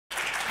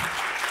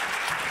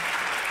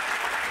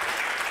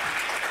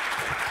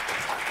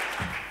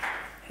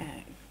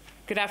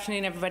Good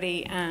afternoon,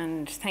 everybody,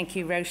 and thank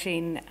you,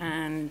 Roisin,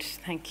 and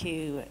thank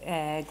you,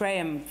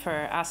 Graham, for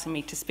asking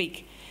me to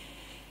speak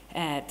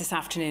this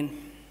afternoon.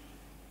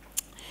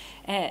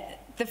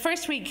 The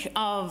first week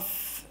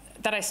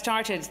that I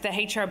started the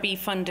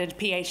HRB-funded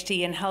PhD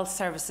in Health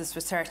Services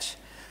Research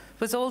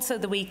was also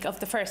the week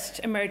of the first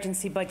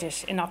emergency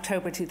budget in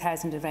October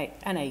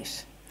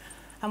 2008.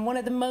 And one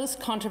of the most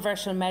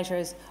controversial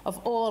measures of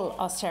all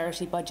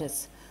austerity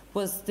budgets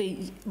was the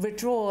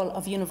withdrawal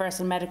of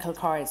universal medical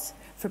cards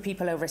for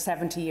people over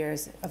 70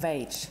 years of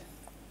age.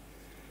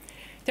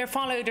 There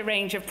followed a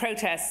range of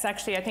protests.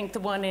 Actually, I think the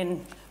one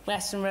in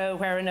Western Row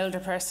where an older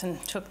person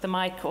took the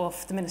mic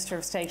off the Minister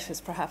of State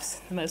was perhaps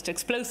the most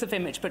explosive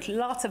image, but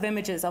lots of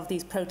images of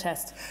these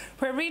protests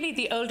where really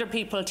the older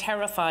people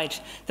terrified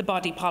the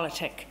body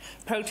politic,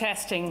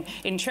 protesting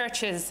in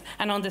churches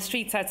and on the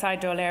streets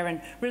outside Dáil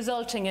Éireann,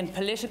 resulting in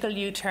political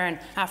U-turn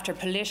after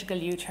political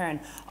U-turn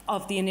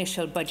of the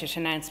initial budget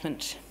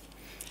announcement.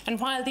 And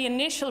while the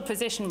initial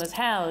position was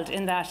held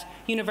in that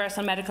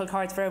universal medical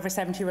cards for over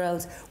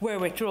 70-year-olds were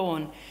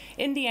withdrawn,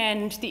 in the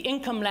end, the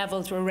income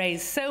levels were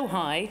raised so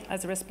high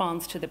as a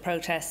response to the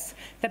protests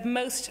that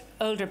most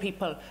older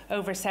people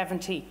over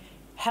 70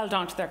 held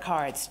onto their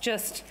cards.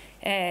 Just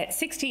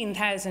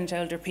 16,000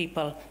 older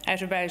people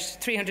out of about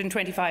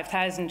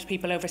 325,000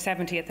 people over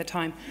 70 at the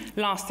time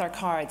lost their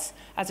cards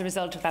as a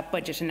result of that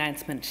budget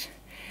announcement.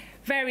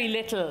 Very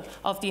little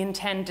of the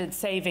intended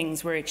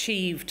savings were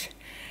achieved,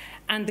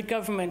 and the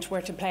government were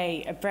to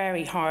pay a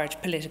very hard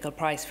political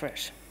price for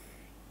it.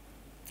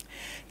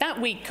 That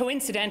week,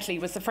 coincidentally,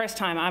 was the first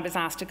time I was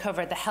asked to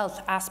cover the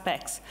health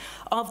aspects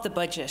of the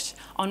budget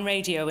on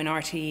radio in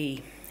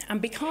RTE.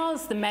 And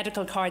because the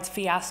medical cards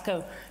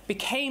fiasco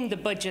became the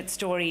budget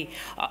story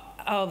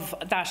of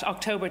that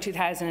October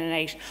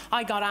 2008,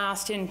 I got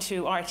asked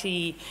into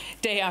RTE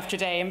day after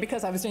day. And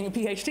because I was doing a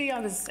PhD, I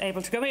was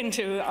able to go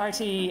into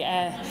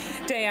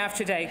RTE day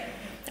after day.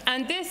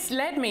 And this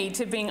led me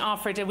to being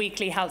offered a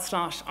weekly health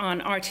slot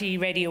on RTE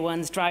Radio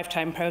 1's Drive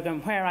Time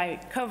programme, where I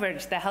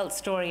covered the health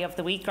story of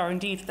the week, or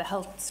indeed the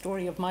health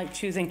story of my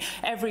choosing,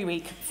 every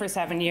week for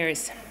 7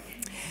 years.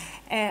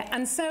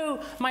 And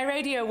so my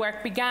radio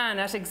work began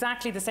at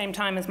exactly the same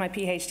time as my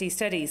PhD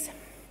studies.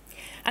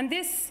 And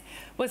this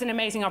was an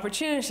amazing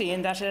opportunity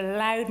in that it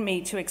allowed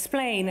me to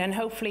explain and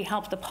hopefully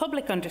help the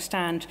public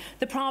understand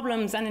the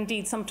problems and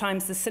indeed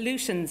sometimes the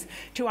solutions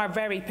to our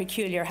very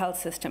peculiar health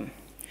system.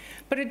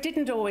 But it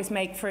didn't always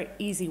make for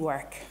easy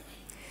work.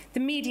 The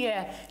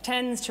media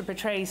tends to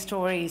portray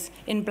stories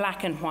in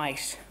black and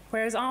white,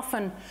 whereas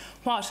often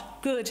what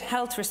good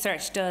health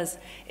research does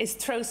is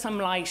throw some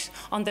light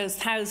on those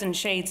 1,000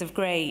 shades of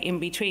grey in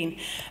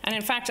between. And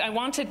in fact, I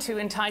wanted to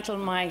entitle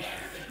my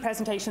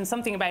presentation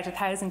something about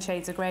 1,000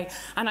 shades of grey,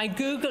 and I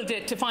Googled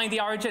it to find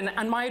the origin,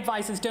 and my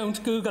advice is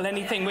don't Google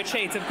anything with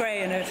shades of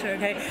grey in it,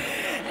 okay?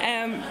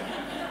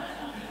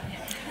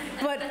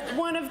 But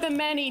one of the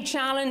many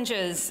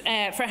challenges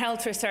for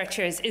health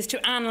researchers is to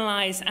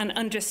analyse and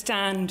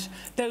understand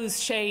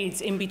those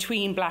shades in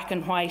between black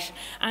and white,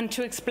 and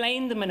to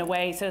explain them in a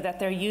way so that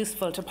they're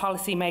useful to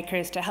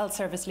policymakers, to health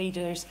service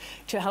leaders,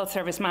 to health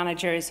service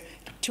managers,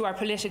 to our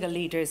political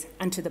leaders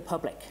and to the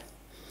public.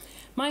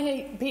 My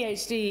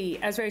PhD,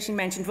 as Roisin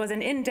mentioned, was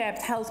an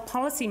in-depth health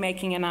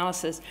policy-making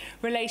analysis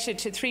related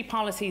to 3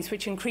 policies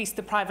which increased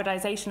the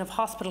privatisation of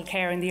hospital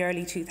care in the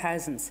early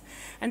 2000s.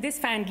 And this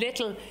found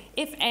little,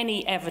 if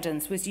any,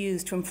 evidence was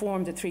used to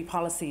inform the 3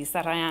 policies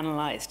that I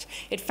analysed.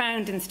 It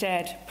found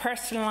instead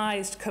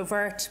personalised,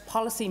 covert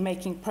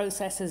policy-making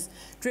processes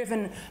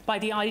driven by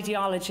the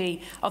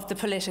ideology of the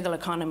political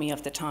economy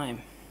of the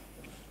time.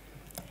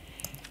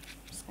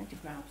 Just going to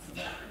grab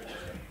some.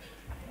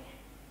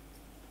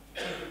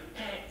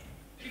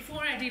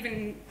 Before I'd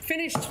even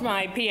finished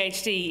my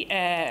PhD,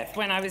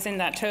 when I was in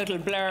that total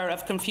blur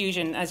of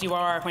confusion, as you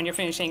are when you're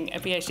finishing a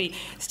PhD,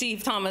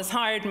 Steve Thomas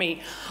hired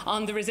me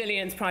on the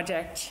Resilience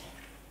Project,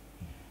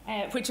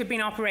 which had been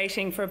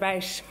operating for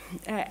about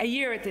a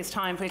year at this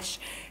time, which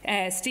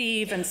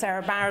Steve and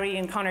Sara Burke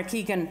and Conor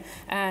Keegan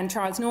and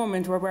Charles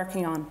Normand were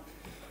working on.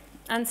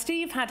 And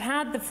Steve had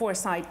had the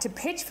foresight to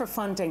pitch for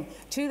funding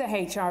to the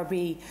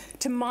HRB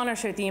to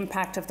monitor the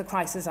impact of the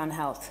crisis on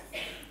health.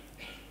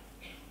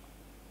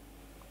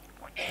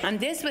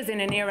 And this was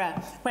in an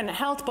era when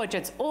health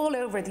budgets all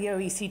over the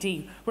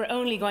OECD were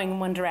only going in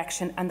one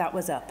direction, and that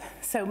was up.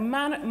 So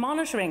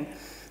monitoring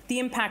the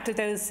impact of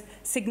those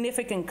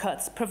significant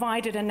cuts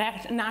provided a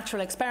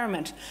natural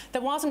experiment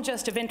that wasn't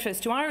just of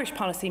interest to Irish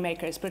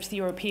policymakers, but to the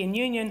European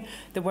Union,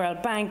 the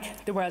World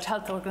Bank, the World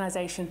Health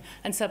Organization,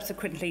 and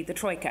subsequently the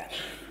Troika.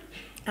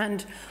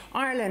 And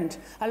Ireland,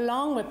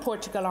 along with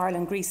Portugal,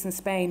 Ireland, Greece and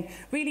Spain,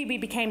 really we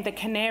became the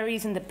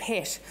canaries in the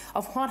pit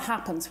of what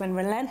happens when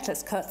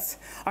relentless cuts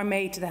are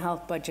made to the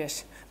health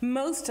budget.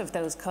 Most of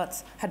those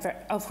cuts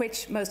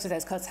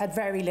had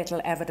very little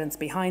evidence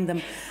behind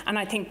them, and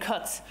I think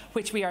cuts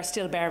which we are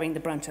still bearing the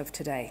brunt of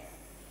today.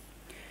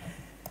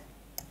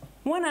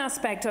 One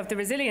aspect of the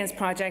Resilience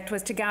Project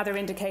was to gather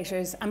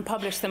indicators and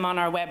publish them on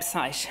our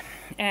website.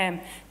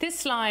 This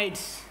slide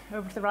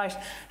over to the right,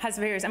 has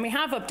appeared. And we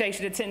have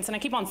updated it since, and I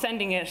keep on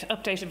sending it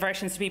updated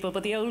versions to people,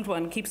 but the old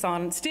one keeps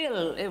on.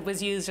 Still, it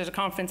was used at a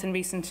conference in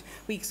recent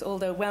weeks,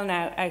 although well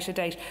now out of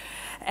date.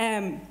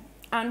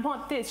 And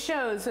what this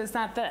shows is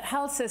that the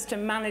health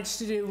system managed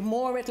to do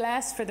more with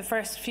less for the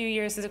first few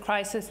years of the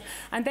crisis.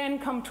 And then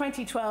come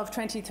 2012,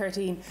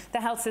 2013,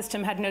 the health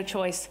system had no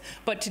choice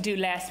but to do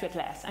less with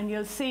less. And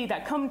you'll see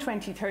that come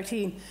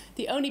 2013,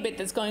 the only bit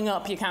that's going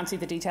up, you can't see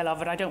the detail of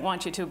it, I don't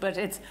want you to, but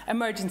it's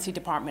emergency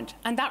department.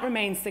 And that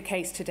remains the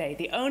case today.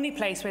 The only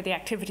place where the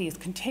activity is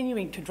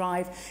continuing to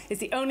drive is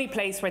the only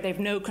place where they've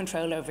no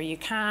control over. You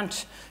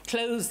can't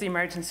close the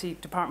emergency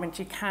department,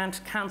 you can't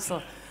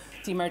cancel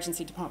the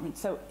emergency department.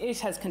 So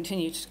it has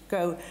continued to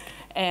go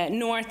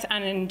north,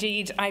 and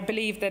indeed I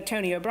believe that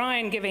Tony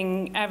O'Brien,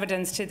 giving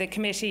evidence to the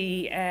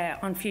Committee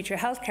on Future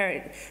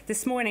Healthcare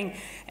this morning,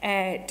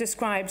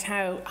 described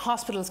how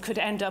hospitals could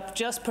end up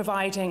just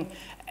providing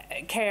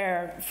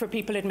care for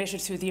people admitted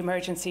through the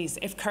emergencies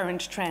if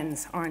current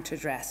trends aren't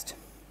addressed.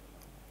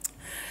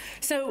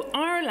 So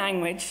our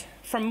language,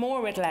 from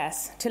more with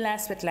less to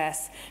less with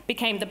less,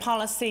 became the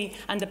policy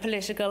and the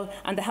political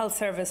and the health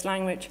service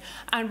language.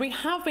 And we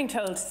have been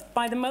told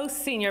by the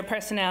most senior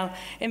personnel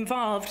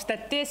involved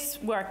that this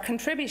work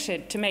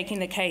contributed to making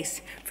the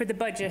case for the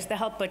budget, the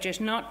health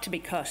budget, not to be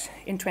cut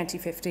in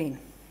 2015.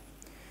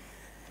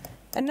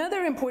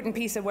 Another important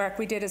piece of work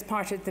we did as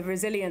part of the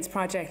Resilience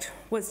Project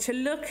was to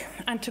look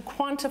and to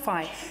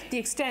quantify the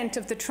extent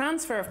of the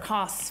transfer of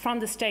costs from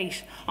the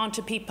state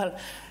onto people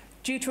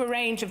due to a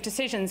range of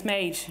decisions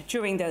made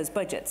during those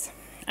budgets.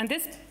 And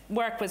this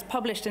work was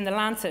published in The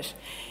Lancet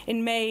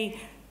in May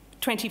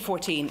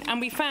 2014,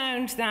 and we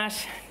found that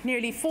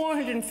nearly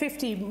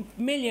 450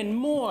 million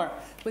more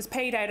was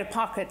paid out of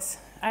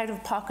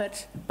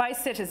pocket by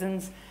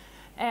citizens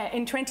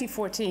in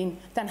 2014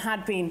 than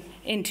had been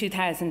in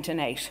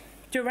 2008.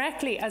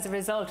 Directly as a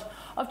result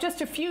of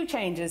just a few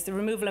changes: the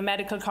removal of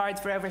medical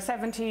cards for over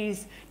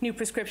 70s, new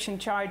prescription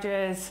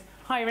charges,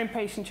 higher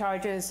inpatient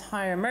charges,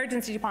 higher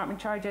emergency department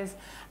charges,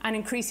 and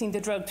increasing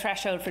the drug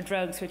threshold for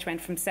drugs, which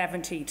went from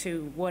 70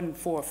 to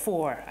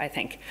 144, I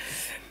think.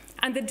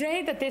 And the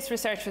day that this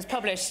research was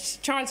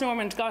published, Charles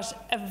Norman got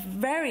a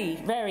very,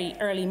 very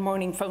early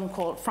morning phone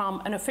call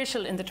from an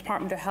official in the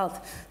Department of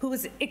Health who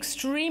was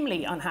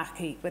extremely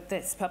unhappy with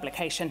this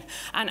publication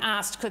and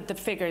asked could the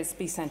figures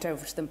be sent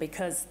over to them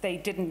because they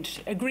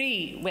didn't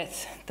agree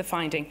with the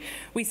finding.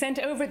 We sent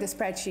over the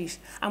spreadsheet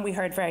and we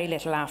heard very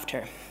little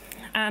after.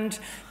 And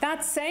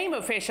that same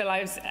official,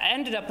 I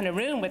ended up in a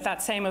room with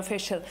that same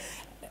official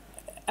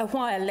a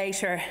while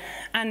later,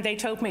 and they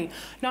told me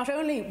not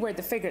only were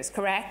the figures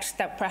correct,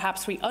 that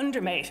perhaps we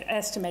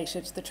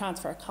underestimated the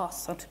transfer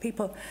costs onto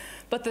people,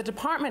 but the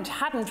department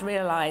hadn't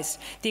realised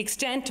the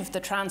extent of the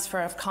transfer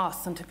of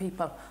costs onto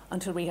people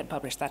until we had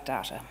published that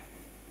data.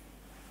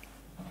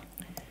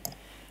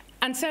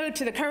 And so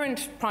to the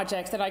current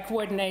project that I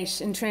coordinate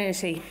in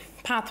Trinity,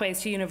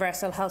 Pathways to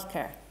Universal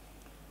Healthcare.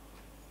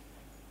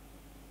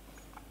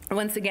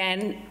 Once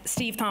again,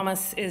 Steve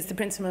Thomas is the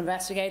principal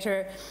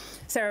investigator.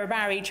 Sarah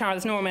Barry,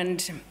 Charles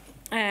Normand,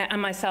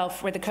 and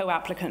myself were the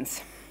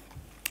co-applicants.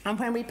 And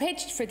when we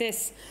pitched for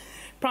this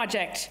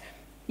project,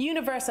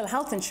 universal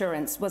health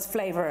insurance was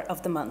flavour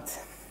of the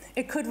month.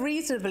 It could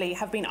reasonably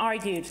have been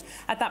argued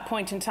at that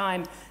point in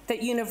time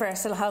that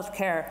universal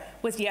healthcare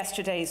was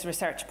yesterday's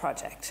research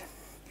project.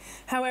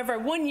 However,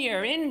 1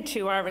 year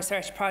into our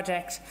research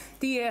project,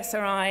 the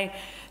ESRI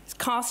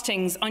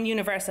costings on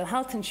universal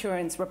health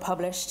insurance were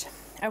published,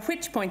 at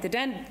which point the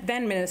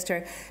then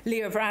Minister,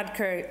 Leo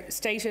Varadkar,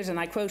 stated, and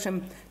I quote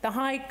him, "The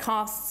high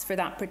costs for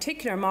that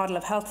particular model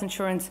of health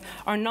insurance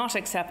are not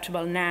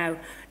acceptable now,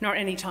 nor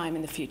any time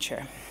in the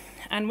future."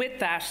 And with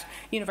that,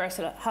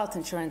 universal health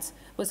insurance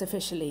was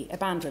officially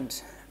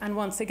abandoned. And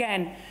once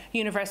again,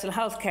 universal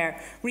healthcare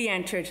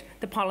re-entered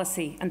the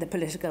policy and the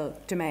political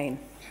domain.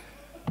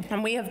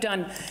 And we have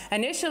done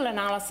initial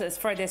analysis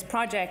for this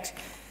project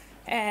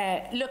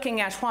looking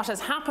at what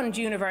has happened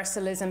to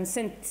universalism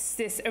since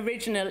this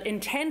original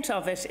intent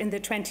of it in the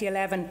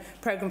 2011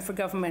 Programme for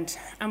Government,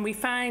 and we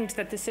found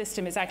that the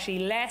system is actually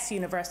less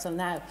universal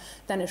now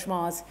than it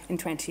was in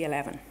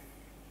 2011.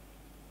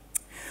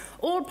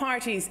 All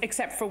parties,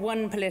 except for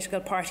one political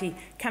party,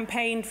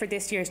 campaigned for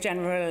this year's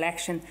general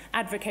election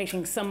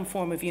advocating some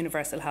form of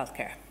universal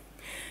healthcare.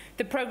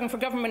 The Programme for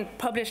Government,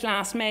 published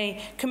last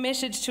May,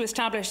 committed to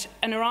establish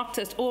an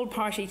Oireachtas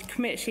all-party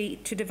committee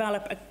to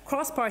develop a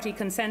cross-party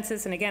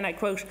consensus, and again I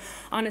quote,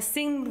 on a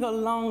single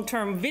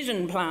long-term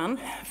vision plan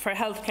for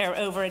healthcare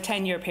over a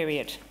 10-year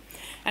period.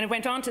 And it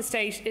went on to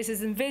state, it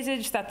is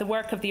envisaged that the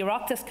work of the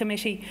Oireachtas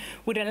Committee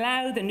would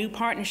allow the new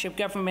partnership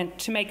government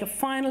to make a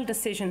final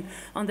decision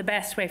on the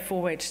best way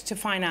forward to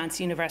finance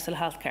universal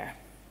healthcare.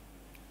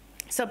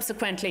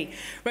 Subsequently,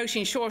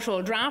 Roisin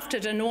Shortall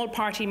drafted an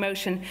all-party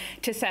motion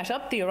to set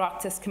up the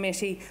Oireachtas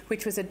Committee,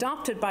 which was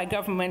adopted by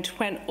government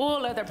when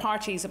all other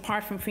parties,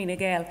 apart from Fine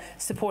Gael,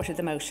 supported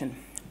the motion.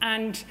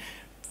 And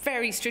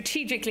very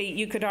strategically,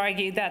 you could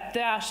argue that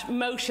that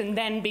motion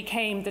then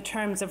became the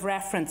terms of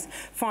reference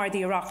for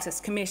the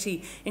Oireachtas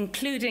Committee,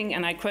 including,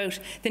 and I quote,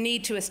 the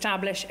need to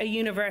establish a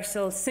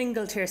universal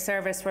single-tier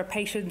service where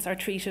patients are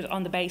treated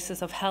on the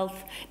basis of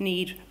health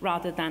need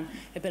rather than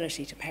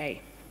ability to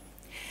pay.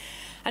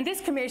 And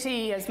this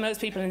committee, as most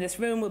people in this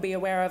room will be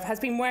aware of, has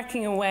been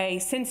working away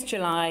since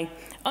July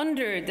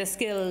under the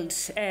skilled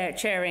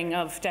chairing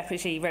of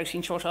Deputy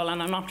Roisin Shortall,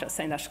 and I'm not just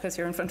saying that because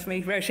you're in front of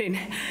me, Roisin.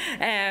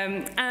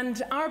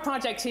 And our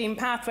project team,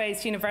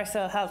 Pathways to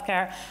Universal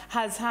Healthcare,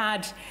 has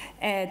had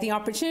the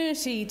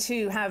opportunity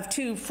to have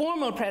 2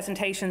 formal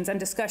presentations and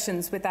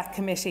discussions with that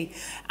committee,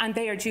 and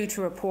they are due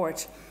to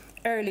report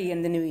early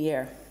in the new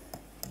year.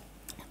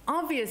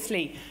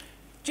 Obviously,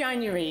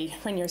 January,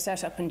 when you're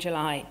set up in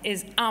July,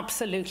 is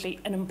absolutely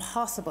an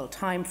impossible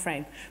time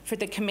frame for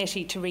the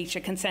committee to reach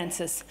a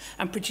consensus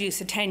and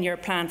produce a 10-year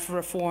plan for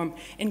reform,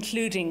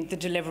 including the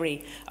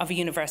delivery of a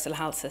universal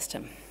health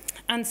system.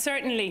 And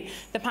certainly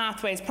the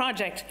Pathways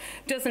project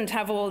doesn't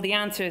have all the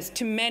answers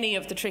to many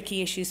of the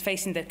tricky issues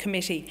facing the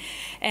committee.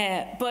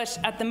 But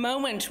at the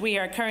moment, we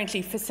are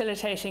currently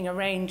facilitating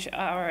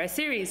a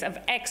series of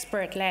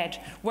expert-led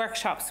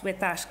workshops with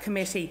that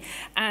committee.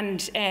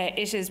 And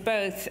it is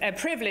both a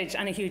privilege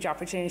and a huge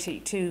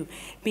opportunity to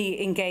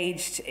be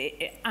engaged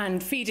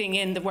and feeding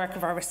in the work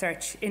of our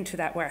research into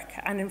that work.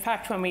 And in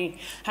fact, when we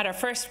had our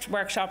first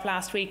workshop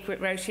last week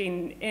with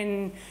Roisin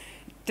in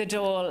the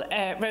Dáil,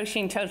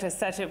 Roisin told us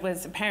that it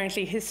was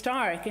apparently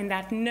historic in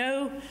that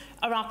no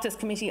Oireachtas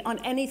committee on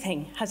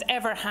anything has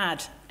ever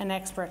had an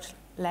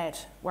expert-led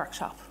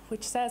workshop,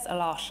 which says a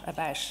lot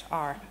about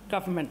our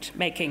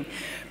government-making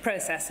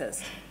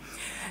processes.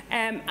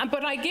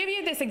 But I give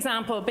you this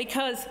example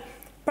because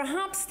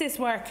perhaps this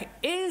work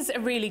is a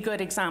really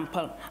good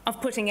example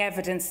of putting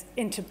evidence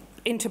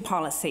into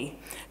policy,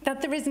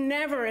 that there is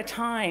never a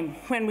time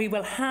when we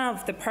will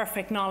have the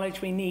perfect knowledge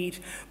we need,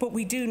 but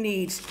we do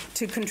need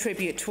to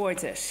contribute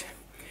towards it.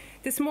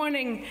 This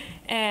morning,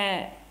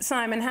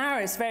 Simon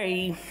Harris,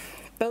 very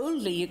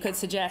boldly, you could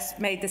suggest,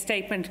 made the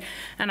statement,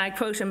 and I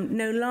quote him,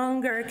 "No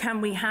longer can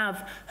we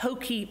have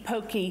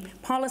hokey-pokey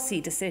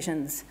policy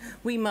decisions.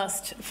 We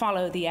must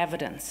follow the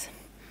evidence."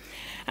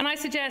 And I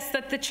suggest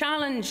that the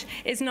challenge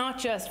is not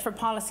just for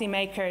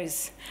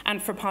policymakers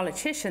and for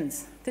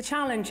politicians. The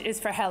challenge is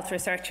for health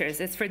researchers.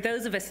 It's for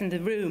those of us in the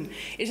room.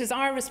 It is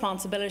our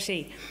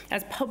responsibility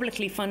as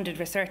publicly funded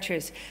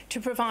researchers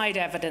to provide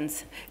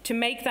evidence, to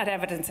make that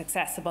evidence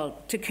accessible,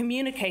 to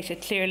communicate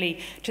it clearly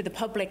to the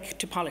public,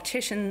 to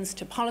politicians,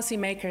 to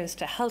policymakers,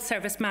 to health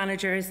service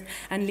managers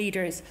and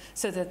leaders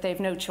so that they've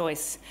no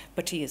choice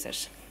but to use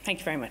it. Thank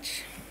you very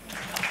much.